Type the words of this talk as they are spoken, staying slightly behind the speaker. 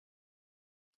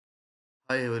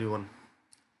Hi everyone.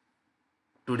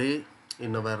 Today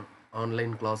in our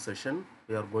online class session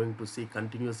we are going to see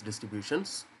continuous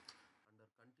distributions. Under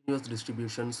continuous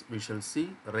distributions we shall see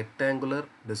rectangular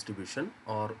distribution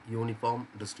or uniform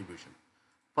distribution.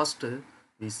 First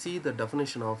we see the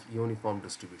definition of uniform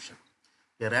distribution.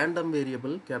 A random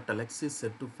variable capital X is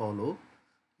said to follow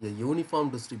a uniform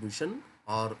distribution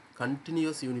or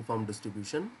continuous uniform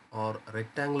distribution or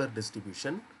rectangular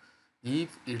distribution if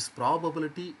its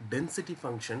probability density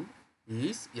function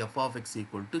is f of x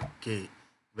equal to k,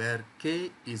 where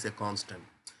k is a constant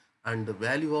and the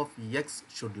value of x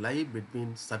should lie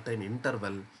between certain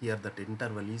interval. Here that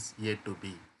interval is a to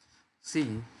b.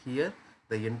 See here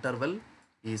the interval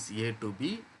is a to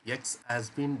b. X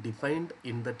has been defined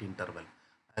in that interval.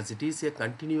 As it is a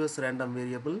continuous random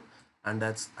variable and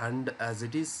as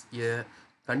it is a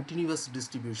continuous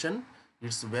distribution,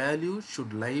 its value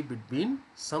should lie between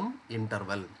some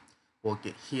interval.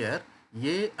 Okay, here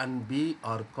a and b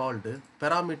are called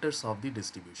parameters of the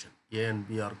distribution. A and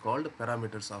b are called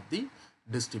parameters of the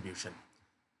distribution.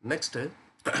 Next,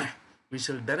 we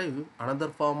shall derive another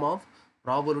form of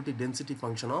probability density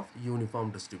function of uniform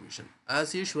distribution.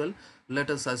 As usual, let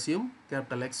us assume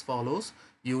capital X follows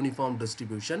uniform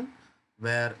distribution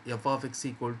where f of x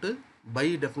equal to,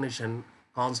 by definition,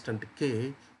 constant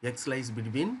k, x lies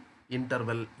between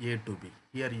interval a to b.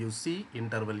 Here you see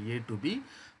interval a to b,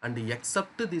 and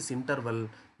except this interval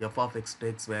f of x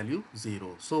takes value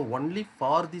 0. So only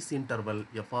for this interval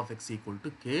f of x equal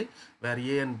to k, where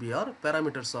a and b are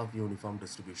parameters of uniform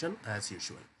distribution as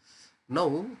usual.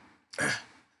 Now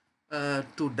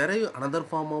to derive another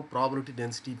form of probability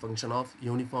density function of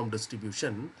uniform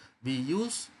distribution, we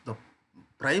use the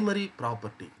primary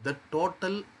property that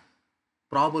total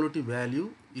probability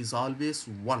value is always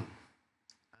 1.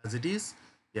 As it is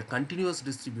a continuous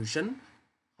distribution,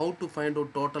 how to find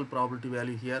out total probability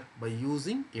value here? By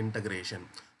using integration.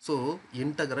 So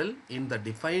integral in the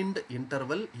defined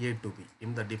interval a to b.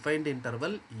 In the defined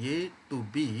interval a to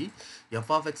b, f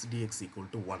of x dx equal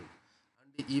to 1.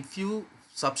 And if you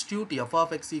substitute f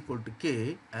of x equal to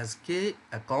k as k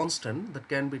a constant that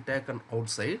can be taken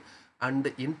outside,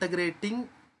 and integrating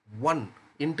 1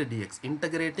 into dx,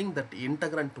 integrating that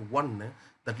integrand 1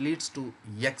 that leads to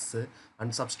x,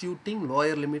 and substituting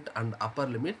lower limit and upper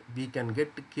limit, we can get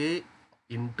k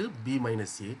into b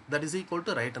minus a, that is equal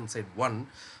to right hand side 1,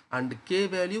 and k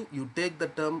value you take the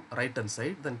term right hand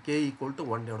side, then k equal to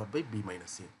 1 divided by b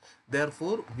minus a.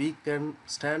 Therefore we can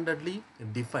standardly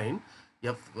define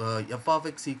f of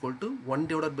x equal to 1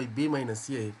 divided by b minus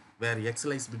a, where x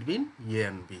lies between a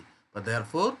and b. But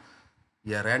therefore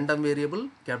a random variable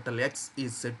capital X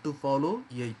is said to follow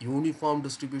a uniform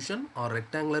distribution or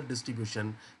rectangular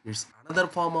distribution. Its another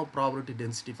form of probability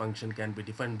density function can be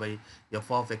defined by f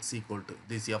of x equal to,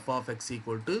 this f of x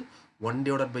equal to 1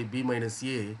 divided by b minus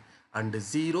a and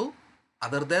 0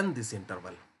 other than this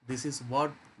interval. This is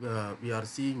what we are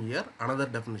seeing here, another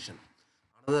definition,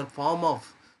 another form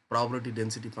of probability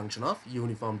density function of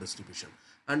uniform distribution.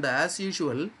 And as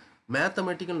usual,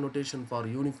 mathematical notation for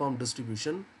uniform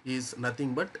distribution is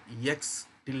nothing but x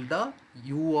tilde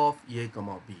u of a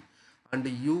comma b, and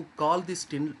you call this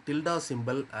tilde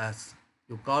symbol as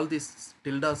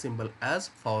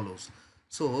follows.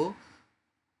 So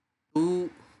to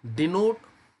denote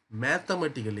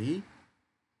mathematically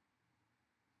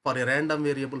for a random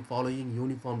variable following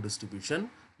uniform distribution,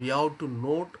 we have to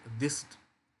note this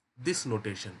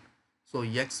notation. So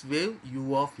x wave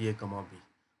u of a comma b.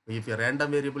 If a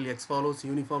random variable x follows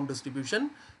uniform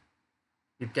distribution,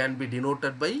 it can be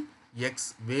denoted by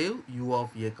x wave u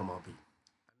of a comma b.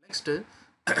 Next,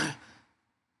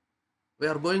 we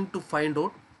are going to find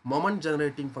out moment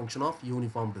generating function of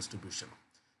uniform distribution.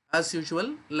 As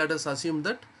usual, let us assume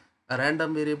that a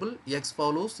random variable x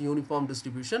follows uniform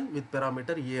distribution with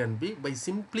parameter a and b. By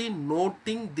simply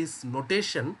noting this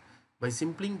notation, by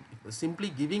simply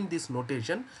giving this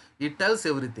notation, it tells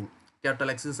everything.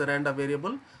 Capital X is a random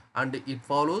variable and it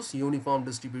follows uniform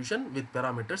distribution with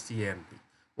parameters a and b.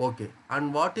 Okay,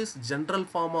 and what is general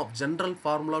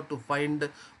formula to find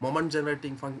moment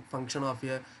generating function of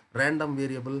a random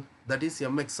variable? That is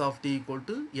mx of t equal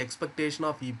to expectation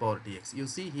of e power tx. You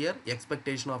see here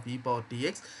expectation of e power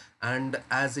tx, and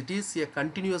as it is a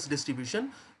continuous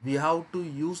distribution, we have to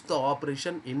use the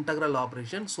operation integral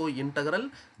operation. So integral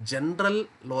general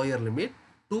lower limit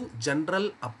to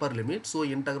general upper limit. So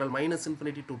integral minus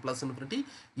infinity to plus infinity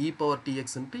e power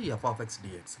tx into f of x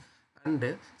dx.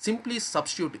 and simply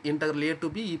substitute integral a to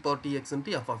b e power tx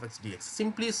into f of x dx.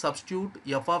 Simply substitute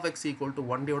f of x equal to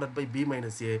 1 divided by b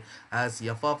minus a, as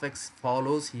f of x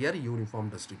follows here uniform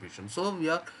distribution. So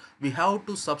we have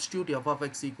to substitute f of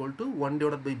x equal to 1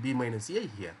 divided by b minus a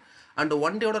here, and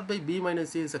 1 divided by b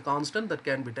minus a is a constant that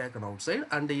can be taken outside,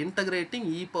 and integrating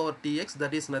e power tx,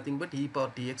 that is nothing but e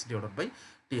power tx divided by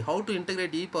t. How to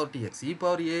integrate e power tx? E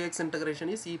power ax integration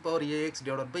is e power ax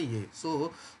divided by a.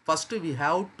 So first we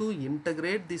have to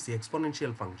integrate this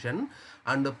exponential function,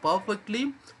 and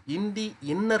perfectly in the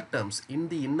inner terms,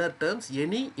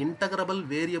 any integrable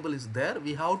variable is there,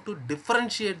 we have to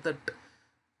differentiate that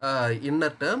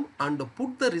inner term and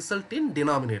put the result in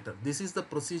denominator. This is the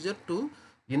procedure to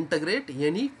integrate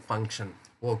any function.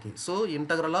 Okay, so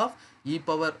integral of e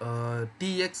power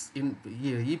tx in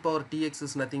e power tx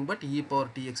is nothing but e power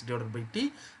tx divided by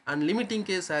t, and limiting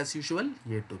case as usual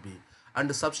a to b,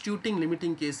 and substituting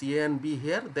limiting case a and b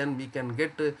here, then we can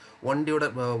get 1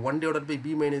 divided by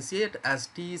b minus a, as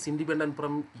t is independent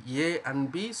from a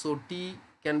and b, so t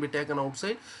can be taken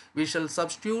outside. We shall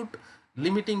substitute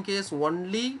limiting case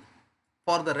only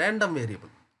for the random variable,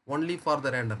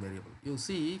 you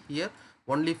see here,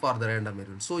 only for the random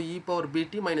variable. So e power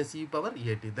bt minus e power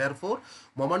at. Therefore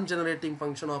moment generating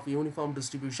function of uniform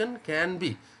distribution can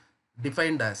be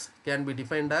defined as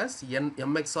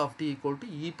mx of t equal to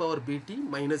e power bt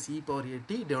minus e power at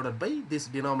divided by this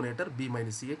denominator b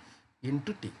minus a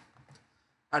into t.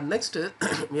 And next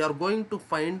we are going to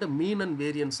find the mean and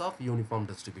variance of uniform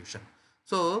distribution.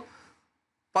 So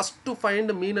first, to find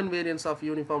the mean and variance of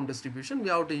uniform distribution, we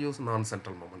have to use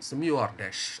non-central moments, mu r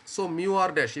dash. So mu r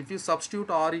dash, if you substitute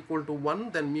r equal to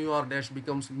 1, then mu r dash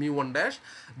becomes mu 1 dash.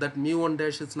 That mu 1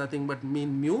 dash is nothing but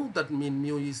mean mu. That mean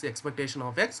mu is expectation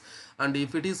of x. And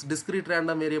if it is discrete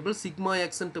random variable, sigma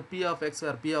x into p of x,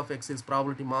 where p of x is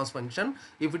probability mass function.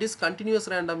 If it is continuous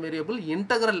random variable,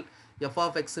 integral f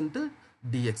of x into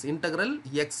dx, integral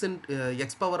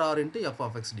x power r into f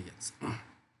of x dx.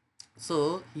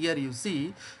 So here you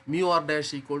see mu r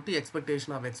dash equal to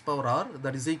expectation of x power r,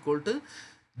 that is equal to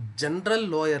general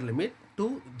lower limit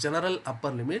to general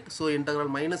upper limit. So integral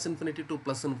minus infinity to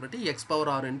plus infinity x power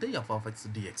r into f of x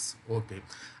dx. Okay,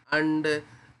 and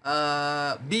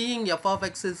being f of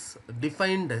x is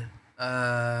defined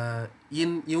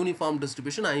in uniform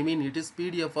distribution, I mean it is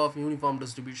PDF of uniform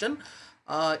distribution.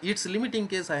 Its limiting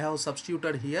case I have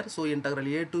substituted here. So integral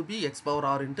a to b x power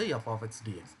r into f of x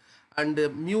dx. And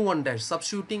mu 1 dash,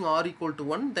 substituting r equal to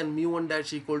 1, then mu 1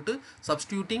 dash equal to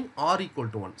substituting r equal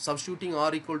to 1. Substituting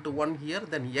r equal to 1 here,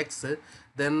 then x,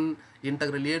 then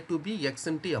integral a to b x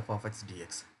into f of x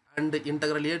dx. And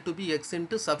integral a to b x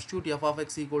into substitute f of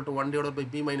x equal to 1 divided by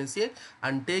b minus a,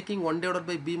 and taking 1 divided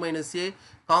by b minus a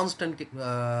constant,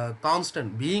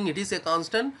 being it is a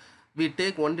constant, we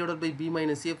take 1 divided by b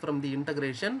minus a from the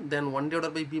integration, then 1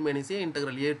 divided by b minus a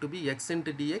integral a to b x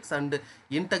into dx, and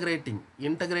integrating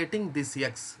this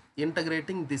x,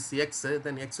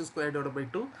 then x squared divided by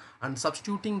 2, and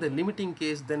substituting the limiting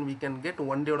case, then we can get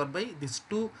 1 divided by this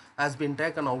 2 has been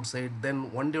taken outside, then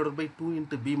 1 divided by 2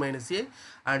 into b minus a,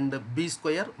 and b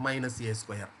square minus a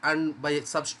square. And by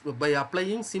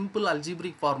applying simple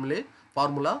algebraic formula,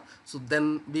 so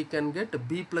then we can get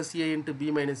b plus a into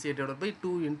b minus a divided by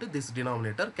 2 into this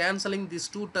denominator, cancelling these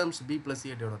two terms, b plus a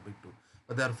divided by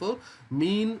 2. Therefore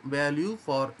mean value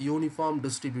for uniform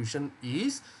distribution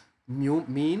is mu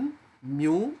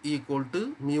equal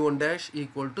to mu 1 dash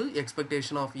equal to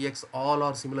expectation of x, all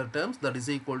are similar terms, that is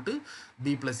equal to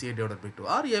b plus a divided by 2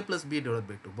 or a plus b divided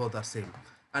by 2, both are same.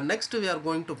 And next we are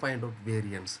going to find out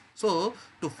variance. So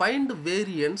to find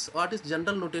variance, what is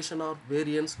general notation of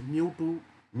variance? Mu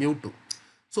 2.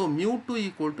 So mu 2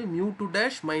 equal to mu 2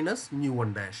 dash minus mu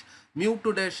 1 dash. Mu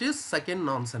 2 dash is second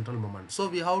non-central moment. So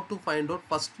we have to find out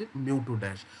first mu 2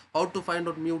 dash. How to find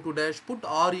out mu 2 dash? Put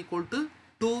r equal to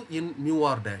 2 in mu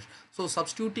r dash. So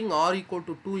substituting r equal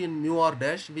to 2 in mu r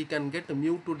dash, we can get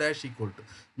mu 2 dash equal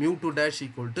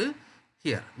to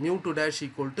here, mu 2 dash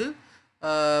equal to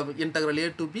integral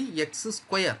a to b x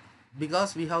square,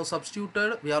 because we have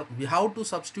substituted, we have to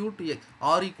substitute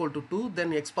r equal to 2,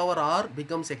 then x power r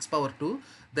becomes x power 2,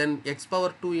 then x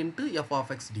power 2 into f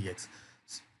of x dx.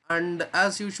 And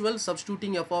as usual,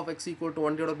 substituting f of x equal to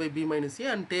 1 divided by b minus a,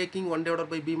 and taking 1 divided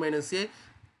by b minus a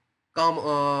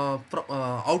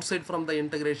outside from the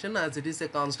integration, as it is a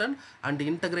constant, and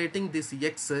integrating this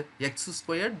x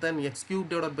squared, then x cubed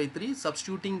divided by 3,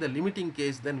 substituting the limiting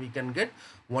case, then we can get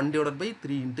 1 divided by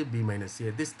 3 into b minus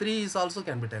a. This 3 is also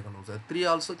can be taken outside, 3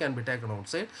 also can be taken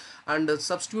outside, and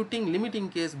substituting limiting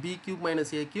case b cube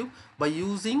minus a cube, by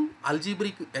using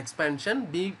algebraic expansion,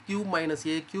 b cube minus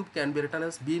a cube can be written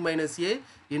as b minus a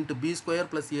into b square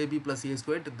plus ab plus a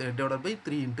squared divided by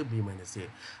 3 into b minus a.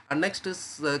 And next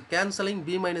is cancelling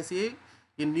b minus a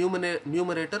in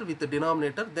numerator with the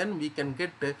denominator, then we can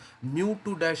get mu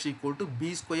 2 dash equal to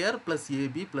b square plus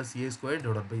ab plus a square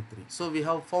divided by 3. So we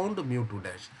have found mu 2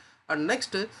 dash. And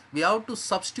next we have to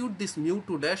substitute this mu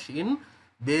 2 dash in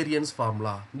variance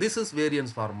formula. This is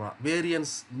variance formula.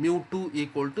 Variance mu 2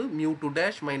 equal to mu 2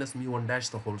 dash minus mu 1 dash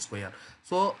the whole square.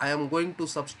 So I am going to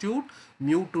substitute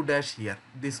mu 2 dash here,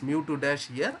 this mu 2 dash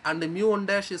here, and mu 1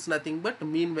 dash is nothing but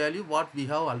mean value what we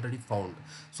have already found.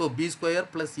 So b square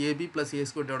plus ab plus a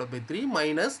square divided by 3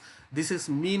 minus this is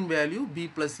mean value b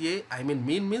plus a, I mean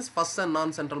mean means first and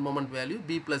non-central moment value,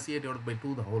 b plus a divided by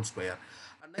 2 the whole square.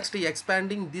 And next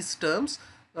expanding these terms,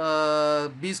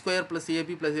 b square plus ab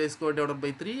plus a square divided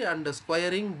by 3 and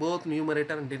squaring both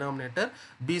numerator and denominator,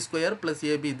 b square plus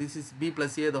ab, this is b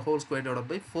plus a the whole square divided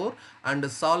by 4, and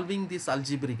solving this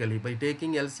algebraically by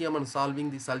taking LCM and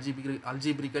solving this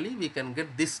algebraically we can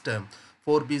get this term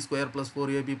 4b square plus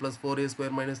 4ab plus 4a square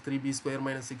minus 3b square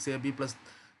minus 6ab plus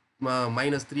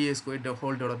minus 3a squared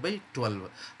whole divided by 12.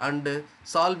 And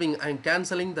solving and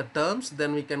cancelling the terms,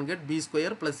 then we can get b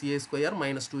square plus a square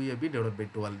minus 2ab divided by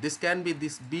 12. This can be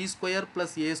this b square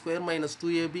plus a square minus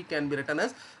 2ab can be written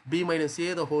as b minus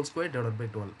a the whole square divided by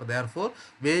 12. Therefore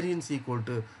variance equal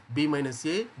to b minus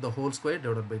a the whole square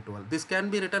divided by 12. This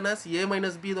can be written as a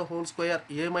minus b the whole square,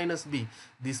 a minus b.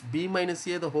 This b minus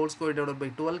a the whole square divided by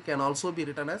 12 can also be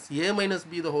written as a minus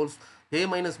b the whole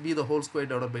square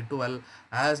divided by 12,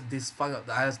 as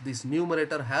this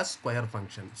numerator has square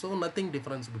function. So nothing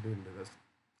difference between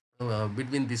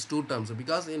these two terms,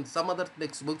 because in some other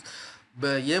textbooks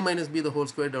a minus b the whole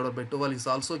square divided by 12 is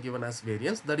also given as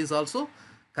variance. That is also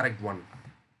correct one.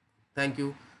 Thank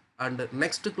you. And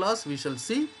next class we shall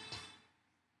see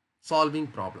solving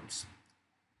problems.